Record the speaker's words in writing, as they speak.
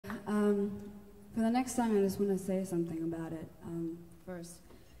For the next song, I just want to say something about it. First,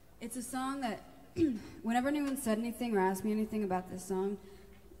 it's a song that whenever anyone said anything or asked me anything about this song,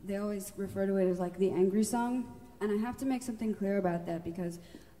 they always refer to it as like the angry song. And I have to make something clear about that because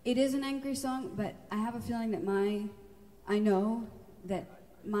it is an angry song, but I have a feeling that I know that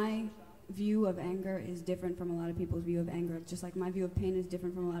my view of anger is different from a lot of people's view of anger. It's just like my view of pain is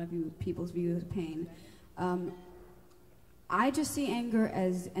different from a lot of people's view of pain. I just see anger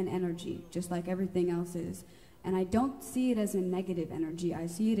as an energy, just like everything else is. And I don't see it as a negative energy. I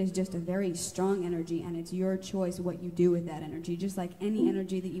see it as just a very strong energy, and it's your choice what you do with that energy. Just like any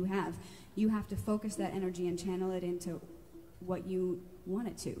energy that you have to focus that energy and channel it into what you want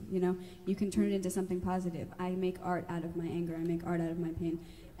it to, you know? You can turn it into something positive. I make art out of my anger. I make art out of my pain.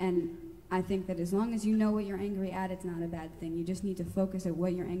 And I think that as long as you know what you're angry at, it's not a bad thing. You just need to focus at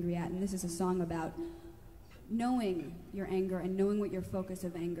what you're angry at. And this is a song about knowing your anger and knowing what your focus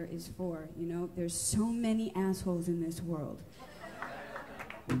of anger is for, you know? There's so many assholes in this world.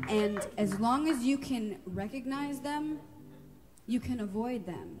 And as long as you can recognize them, you can avoid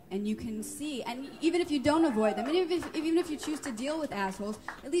them, and you can see, and even if you don't avoid them, and even if you choose to deal with assholes,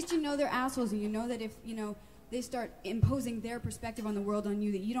 at least you know they're assholes, and you know that if, you know, they start imposing their perspective on the world on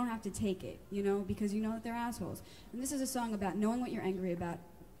you, that you don't have to take it, you know, because you know that they're assholes. And this is a song about knowing what you're angry about,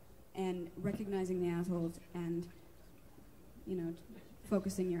 and recognizing the assholes, and, you know,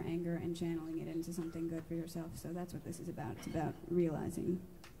 focusing your anger and channeling it into something good for yourself. So that's what this is about. It's about realizing.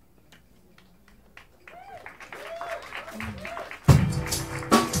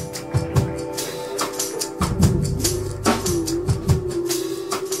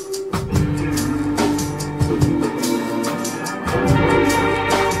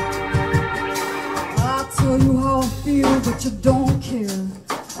 I'll tell you how I feel, but you don't care.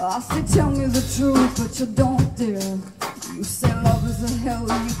 I say tell me the truth, but you don't dare. You say love is a hell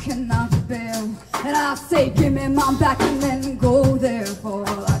you cannot bear, and I say give me my back and then go there for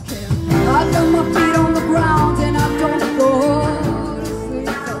all I care. I got my feet on the ground and I don't go to sleep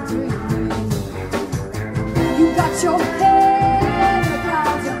or dreaming. You got your head in the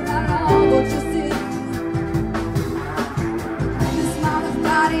clouds and I know what you see. This mama's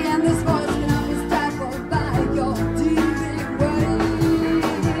body and this voice can be stifled by your deep ways.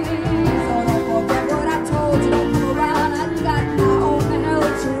 So don't forget what I told you, don't come around, I got my own hell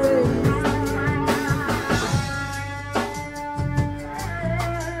to raise.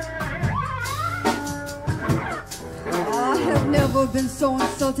 I have never been so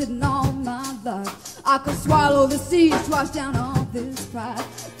insulted in all my life. I could swallow the seas, wash down all this pride.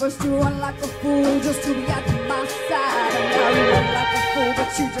 First you run like a fool just to be at my side, and now you run like a fool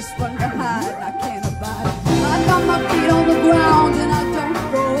but you just run to hide. I can't abide it. I got my feet on the ground and I don't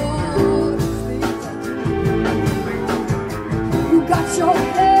go to sleep. You got your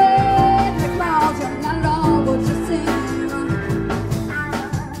head in the clouds and I know what you see.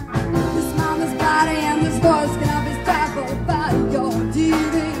 This mama's body and this voice cannot be stifled by your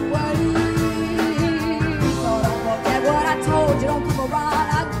deviant ways. So don't forget what I told you, don't come around,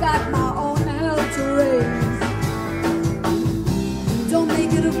 I got my own hell to raise. Don't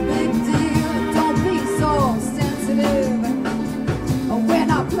make it a big deal, don't be so sensitive. We're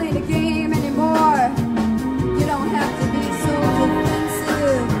not playing a game anymore, you don't have to be so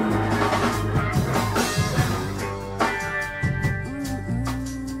defensive.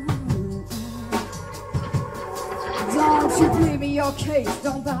 Don't you plead me your case,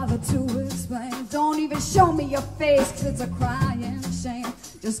 don't bother to explain. Don't even show me your face, 'cause it's a crying shame.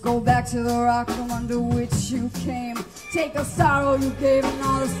 Just go back to the rock from under which you came. Take the sorrow you gave and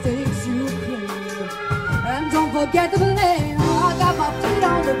all the stakes you claimed. And don't forget the blame. I got my feet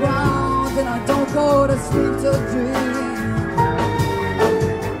on the ground and I don't go to sleep to dream.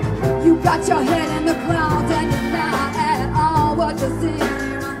 You got your head in the clouds and you're not at all what you seem.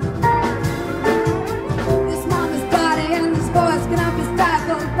 This mama's body and this voice cannot be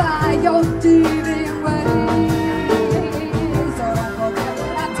stifled by your deviant ways. So don't forget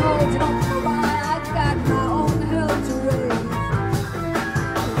what I told you, don't come around, I got my own hell to raise.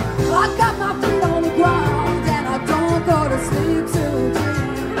 I got my feet on the ground and I don't go to sleep to dream.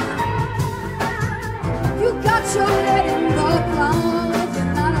 You got your head in the clouds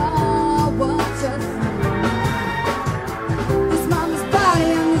and I know what you see.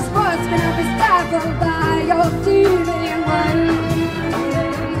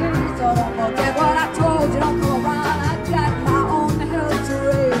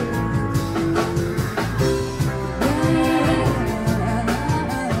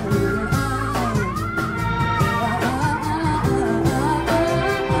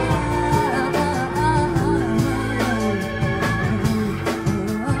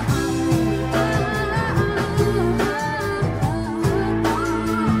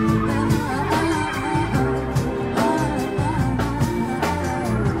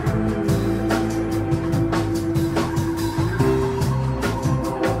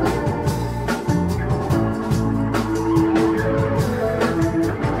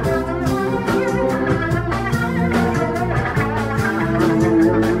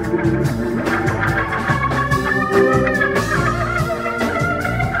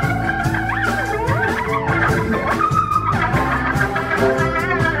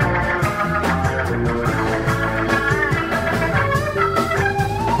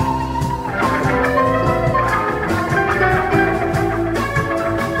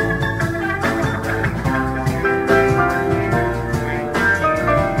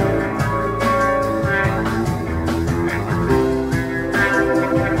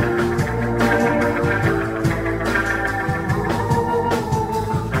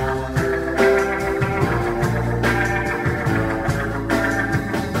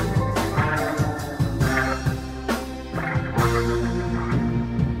 Thank you.